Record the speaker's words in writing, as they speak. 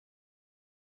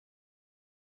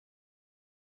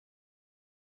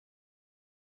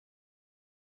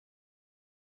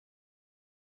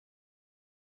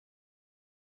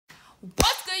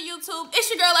What's good, YouTube? It's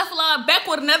your girl F back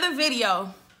with another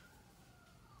video.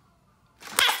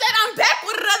 I said I'm back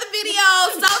with another video.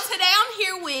 So today I'm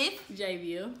here with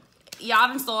JVU. Y'all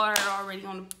done saw her already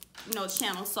on the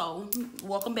channel. So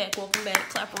welcome back, welcome back.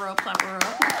 Clap her up, clap her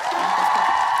up,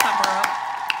 clap her up.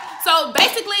 So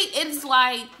basically, it's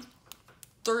like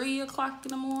 3 o'clock in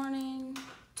the morning,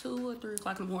 2 or 3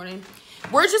 o'clock in the morning.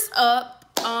 We're just up.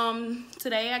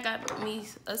 Today I got me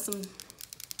some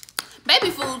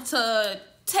baby food to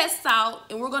test out,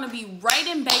 and we're gonna be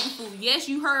rating baby food. Yes,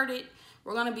 you heard it.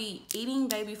 We're gonna be eating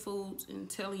baby foods and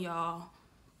telling y'all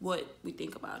what we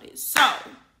think about it. So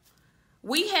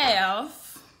we have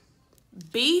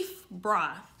beef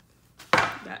broth.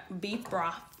 Got beef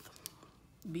broth.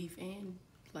 Beef and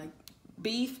like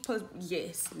Beef,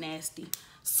 yes, nasty.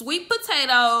 Sweet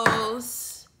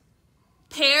potatoes,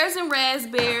 pears and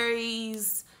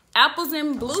raspberries, apples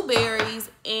and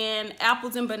blueberries, and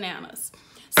apples and bananas.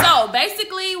 So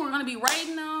basically, we're gonna be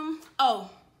rating them. Oh,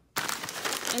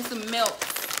 and some milk.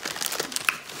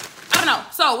 I don't know.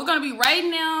 So we're gonna be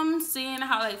rating them, seeing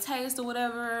how they taste or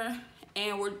whatever,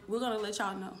 and we're gonna let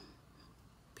y'all know.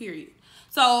 Period.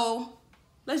 So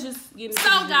let's just get into it.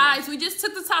 So guys, we just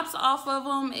took the tops off of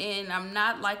them, and I'm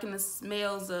not liking the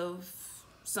smells of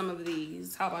some of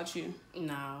these. How about you?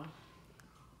 no.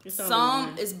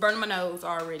 Some is burning my nose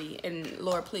already, and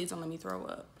Lord, please don't let me throw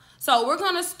up. So we're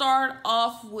gonna start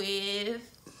off with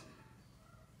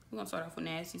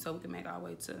nasty, so we can make our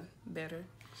way to better.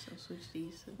 So switch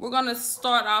these. We're gonna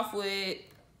start off with,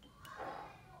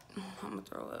 I'm gonna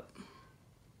throw up,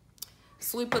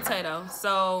 sweet potato.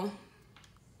 So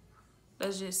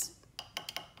let's just.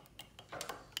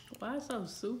 Why is it so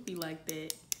soupy like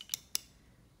that?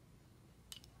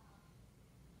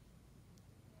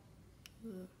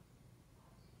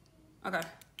 Okay.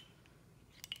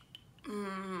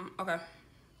 Okay.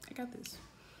 I got this.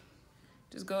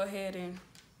 Just go ahead and.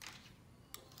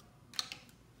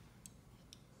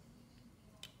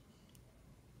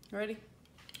 Ready?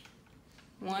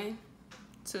 1,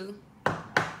 2,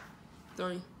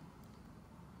 3.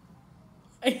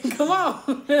 Hey, come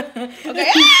on.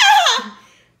 Okay.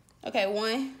 Okay,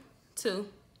 1, 2,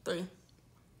 3.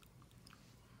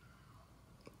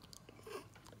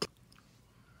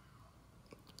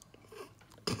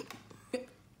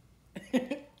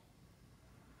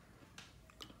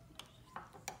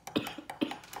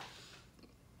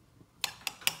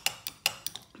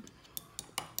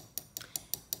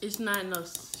 It's not no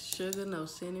sugar, no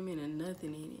cinnamon, and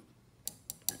nothing in it.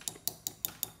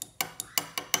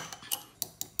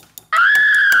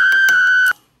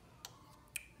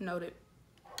 Noted.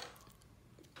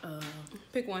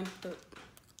 Pick one.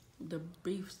 The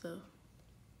beef stuff.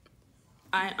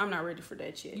 I'm not ready for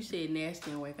that yet. You said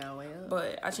nasty and wake our way up.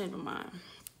 But I changed my mind.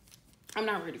 I'm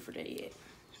not ready for that yet.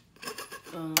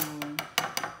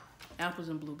 Apples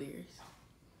and blueberries.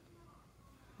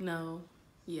 No.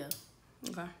 Yeah.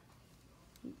 Okay.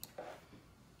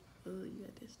 Oh, you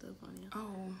got this stuff on you.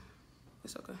 Oh,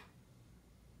 it's okay.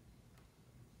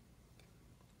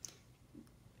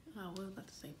 I was about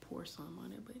to say pour some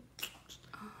on it, but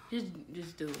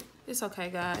just do it. It's okay,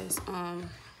 guys.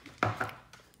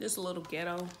 Just a little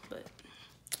ghetto, but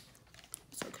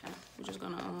it's okay. We're just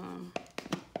gonna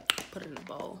put it in a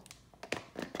bowl.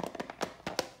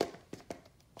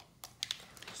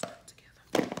 Stuck together.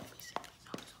 Let me see.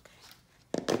 No, it's okay.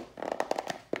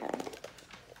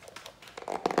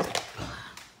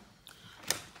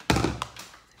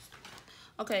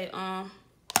 Okay.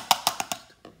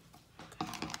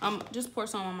 Just pour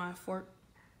some on my fork.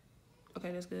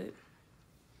 Okay, that's good.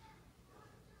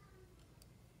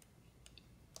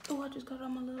 Oh, I just got it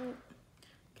on my lip.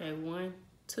 Okay, 1,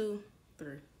 2,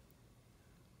 3.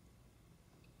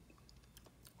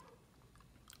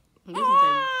 This one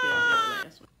tastes better than the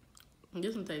last one.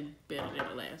 This one tastes better than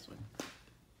the last one.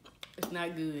 It's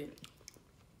not good.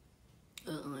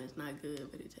 It's not good,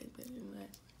 but it tastes better than the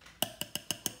last one.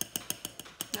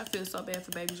 I feel so bad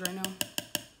for babies right now.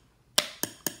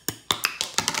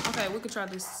 Okay, we could try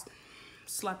this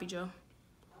sloppy Joe.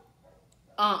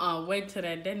 Wait till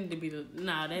that need to be the,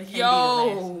 nah, that can't be the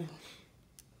last one.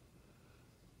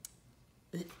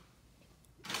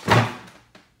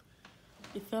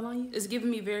 It fell on you? It's giving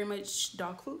me very much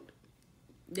dog food.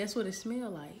 That's what it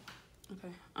smells like.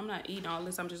 Okay, I'm not eating all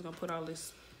this. I'm just gonna put all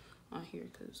this on here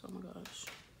because, oh my gosh.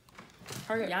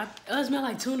 Hurry up. It smells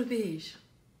like tuna fish.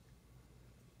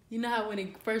 You know how when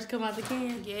it first come out the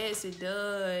can? Yes, it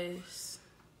does.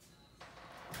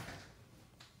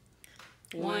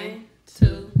 1,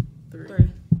 2,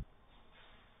 3.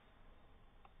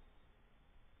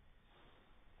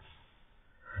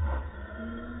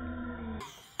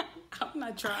 I'm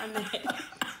not trying that.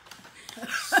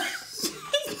 She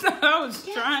thought I was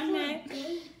trying that.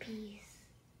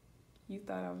 You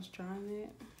thought I was trying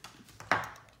that?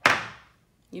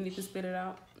 You need to spit it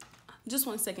out. Just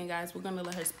 1 second, guys. We're gonna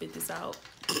let her spit this out.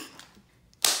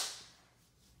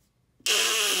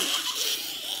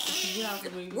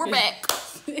 We're back.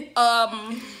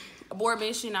 Abort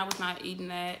mission. I was not eating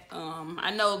that.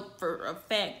 I know for a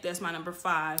fact that's my number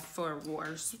 5 for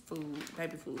worst food,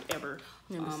 baby food ever.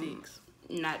 Number 6.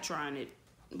 Not trying it.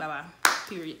 Bye bye.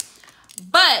 Period.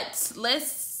 But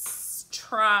let's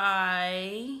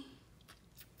try.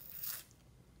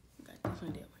 Got this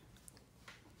one, that one.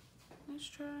 Let's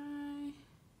try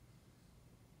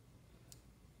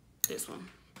this one.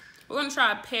 We're gonna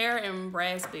try pear and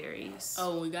raspberries.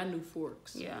 Oh, we got new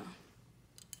forks. Yeah.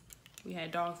 We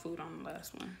had dog food on the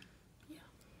last one. Yeah.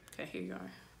 Okay, here you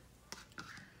are.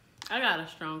 I got a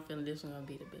strong feeling this one gonna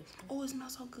be the best one. Oh, it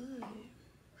smells so good.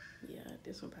 Yeah,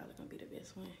 this one probably gonna be the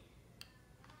best one.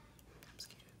 I'm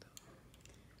scared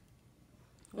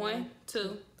though. 1,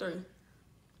 2, 3.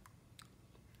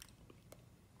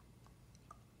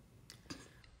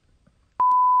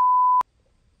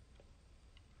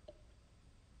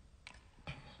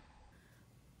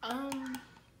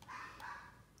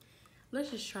 Let's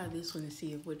just try this one and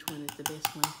see if which one is the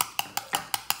best one.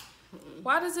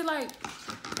 Why does it like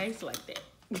taste like that?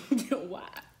 Why?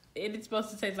 It's supposed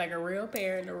to taste like a real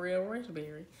pear and a real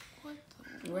raspberry. What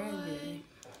the raspberry?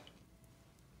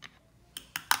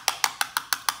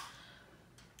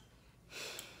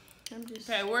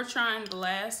 Okay, we're trying the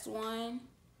last one.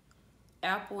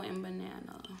 Apple and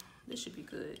banana. This should be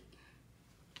good.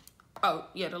 Oh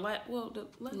yeah, the last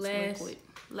liquid.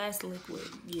 Last liquid.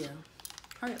 Yeah.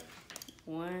 Hurry up.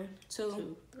 1,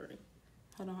 2, 3.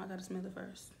 Hold on, I gotta smell it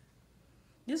first.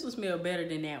 This one smell better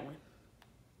than that one.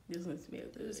 This one smell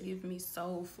good. This gives me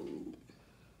soul food.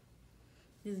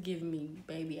 This is giving me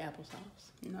baby applesauce.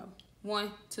 No.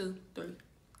 1, 2, 3.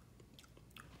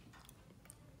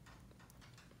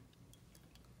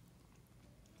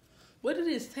 What does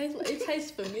this taste like? It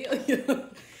tastes familiar.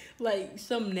 Like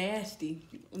some nasty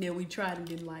that we tried and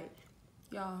didn't like.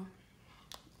 Y'all.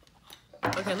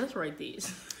 Okay, let's rate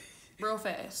these. Real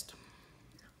fast.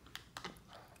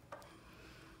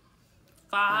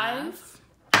 5,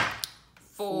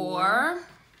 4,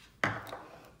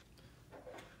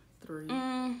 3.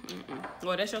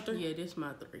 Well, that's your 3? Yeah, this is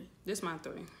my 3. This my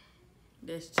 3.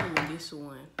 That's 2 and this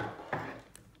 1.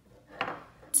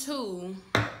 2.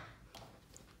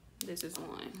 This is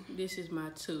 1. This is my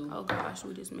 2. Oh gosh,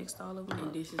 we just mixed all of them and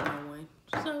up. this is my 1.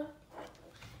 So,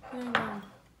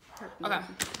 okay.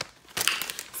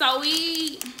 So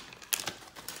we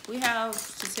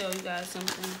have to tell you guys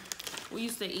something. We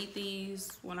used to eat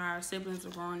these when our siblings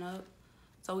were growing up,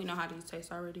 so we know how these taste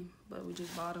already. But we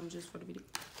just bought them just for the video.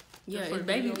 Yeah, it's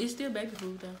baby. It's still baby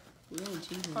food though. We ain't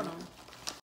cheating. Hold on.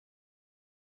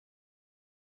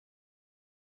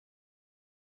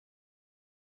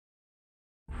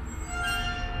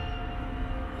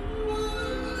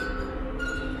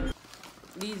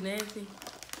 These nasty.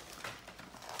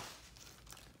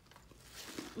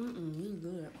 These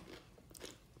good.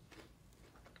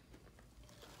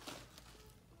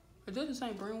 Is this the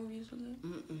same brand we used to get?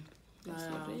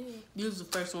 This was the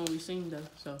first one we seen though,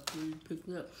 so we picked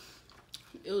it up.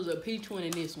 It was a peach one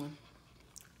and this one.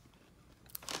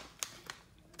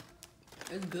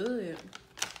 It's good.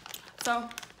 So,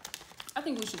 I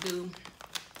think we should do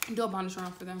a bonus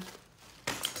round for them.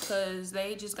 Because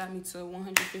they just got me to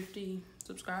 150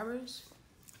 subscribers.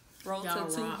 Roll to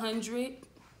 200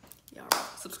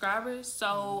 subscribers.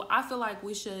 So, I feel like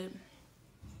we should...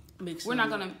 We're not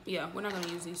gonna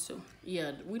use these two.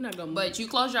 Yeah, we're not gonna. But you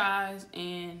close your eyes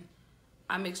and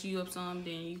I mix you up some.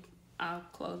 Then I'll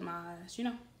close my eyes. You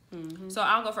know. So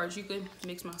I'll go first. You could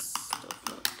mix my stuff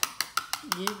up.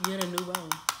 Get a new bowl.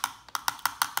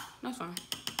 That's fine.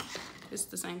 It's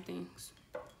the same things.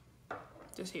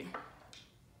 Just here.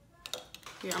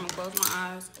 Here, I'm gonna close my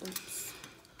eyes. Oops.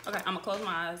 Okay, I'm gonna close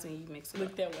my eyes and you mix it.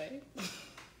 Look that way.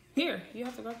 Here, you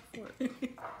have to go for it.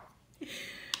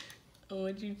 I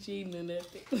want you cheating on that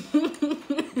thing.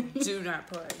 Do not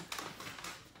play.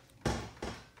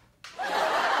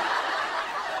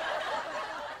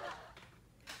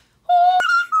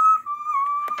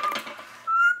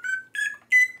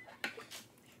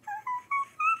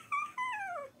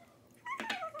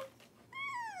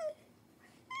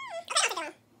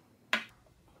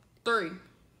 Three,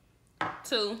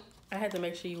 2. I had to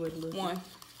make sure you wouldn't lose. 1.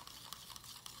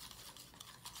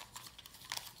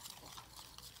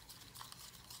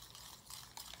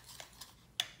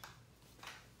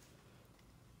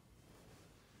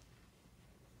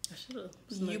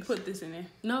 You put this in there.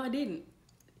 No, I didn't.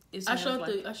 I showed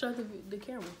the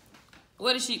camera.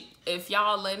 What is she? If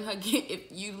y'all letting her get,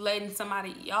 if you letting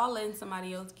somebody, y'all letting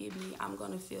somebody else get me, I'm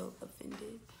gonna feel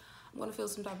offended. I'm gonna feel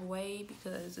some type of way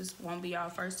because this won't be our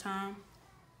first time.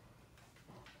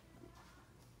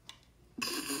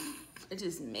 It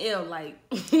just smelled like.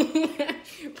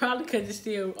 Probably because it's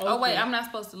still open. Oh wait, I'm not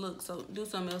supposed to look. So do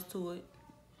something else to it.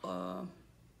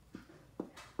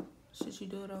 Should you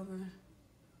do it over?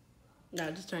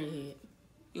 No, just turn your head.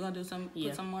 You gonna do some? Yeah.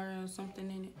 Put somewhere or something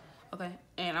in it. Okay,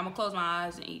 and I'm gonna close my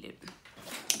eyes and eat it.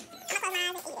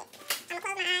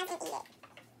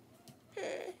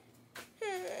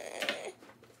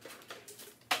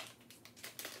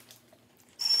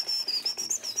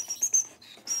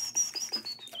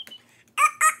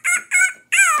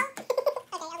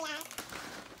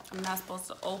 I'm not supposed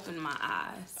to open my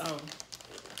eyes. Oh.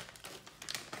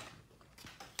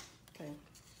 Okay.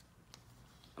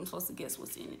 I'm supposed to guess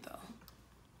what's in it though.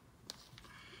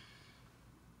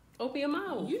 Open your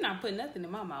mouth. You're not putting nothing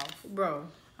in my mouth. Bro.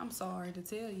 I'm sorry to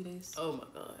tell you this. Oh my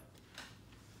God.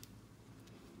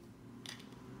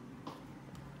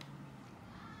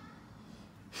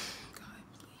 God,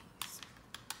 please.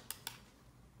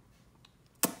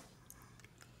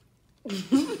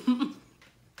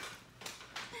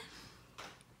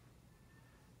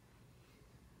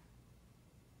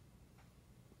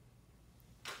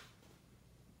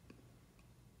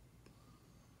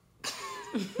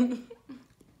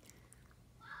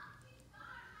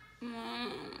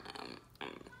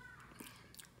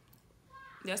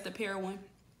 That's the pear one.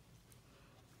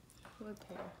 What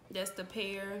pear? That's the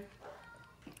pear.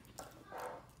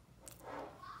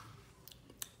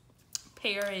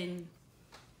 Pear and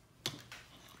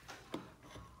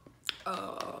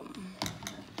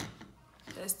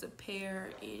that's the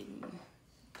pear and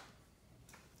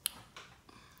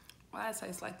why it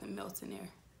tastes like the melts in there.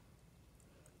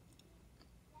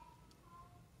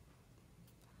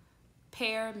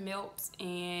 Pear, melts,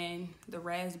 and the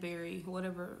raspberry,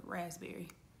 whatever raspberry.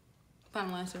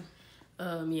 Final answer.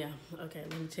 Yeah. Okay.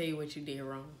 Let me tell you what you did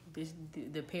wrong.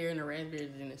 The pear and the raspberry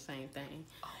is in the same thing.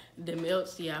 Oh. The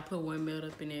melts, yeah, I put one melt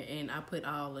up in there, and I put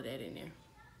all of that in there.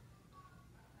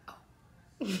 Oh.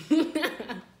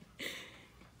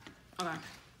 Okay.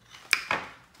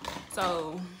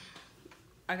 So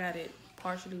I got it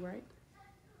partially right.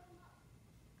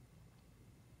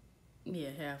 Yeah,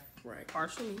 half right.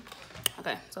 Partially.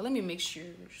 Okay, so let me mix sure.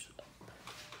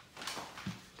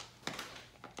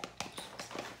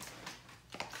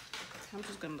 I'm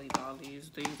just gonna leave all these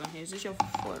things on here. Is this your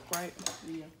fork, right?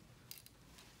 Yeah.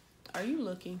 Are you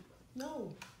looking?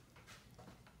 No.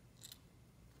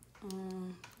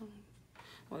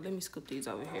 Well, let me scoop these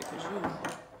over here because you.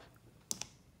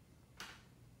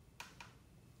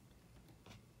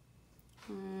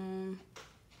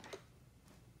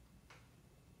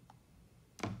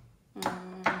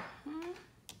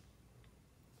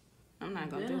 I'm not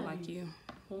gonna do like you.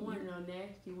 No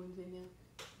nasty ones in there.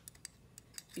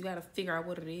 You gotta figure out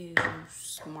what it is, you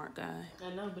smart guy. I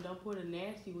know, but don't pour the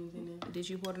nasty ones in there. Did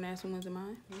you pour the nasty ones in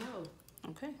mine? No.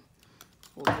 Okay.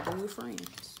 Well, we're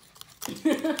friends. I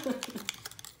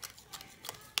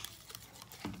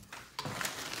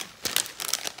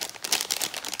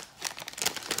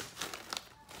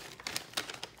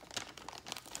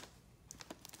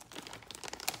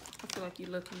feel like you're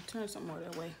looking to turn some more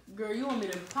that way. Girl, you want me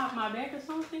to pop my back or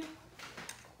something?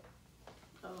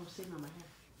 Oh, I'm sitting on my hair.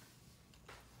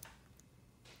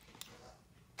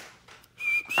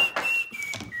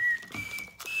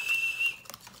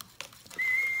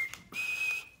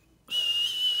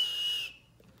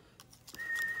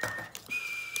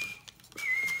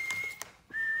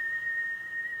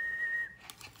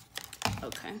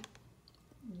 Okay.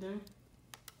 You done?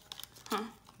 Huh?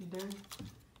 You done?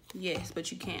 Yes,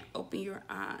 but you can't open your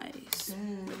eyes.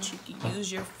 But you can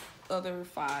use your other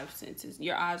 5 senses.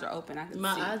 Your eyes are open. I can see.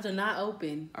 My eyes are not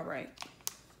open. All right.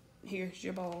 Here's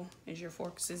your bowl. Is your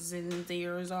forks and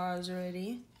yours are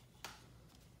ready?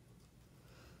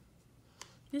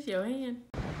 It's your hand.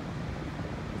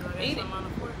 Eat it. On the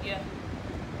fork? Yeah.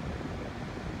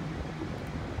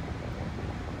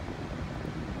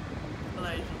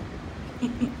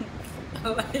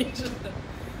 Elijah.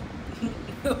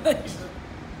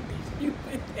 You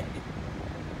put that.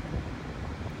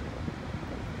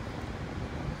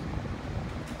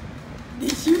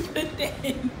 Did you put that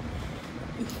in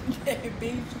that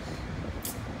beef?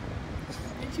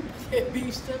 Did you put that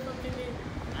beef stuff up in there?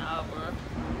 Nah, bro.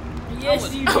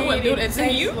 Yes, you did. I wouldn't do that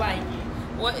to you. Like it.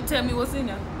 What? Tell me what's in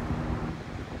there.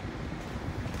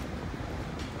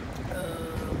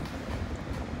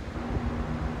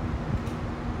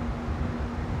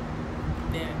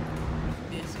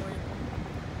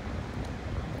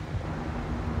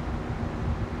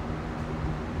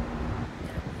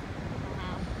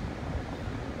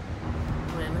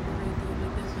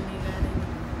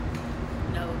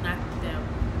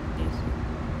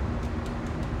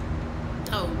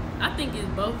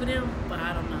 both of them, but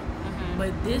I don't know.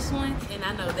 But this one, and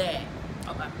I know that.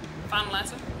 Okay. Final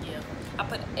answer? Yeah. I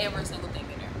put every single thing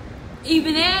in there.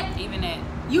 Even that? Even that.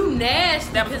 You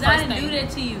nasty, because I didn't do that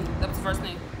to you. That was the first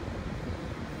thing.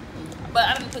 But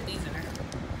I didn't put these in there.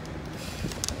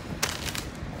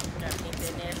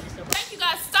 Thank you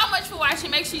guys so much for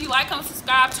watching. Make sure you like, comment,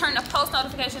 subscribe, turn the post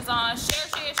notifications on, share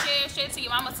to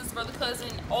your mama, sister, brother, cousin,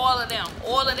 all of them.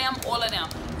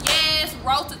 Yes,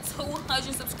 road to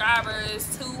 200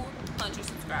 subscribers. 200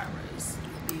 subscribers.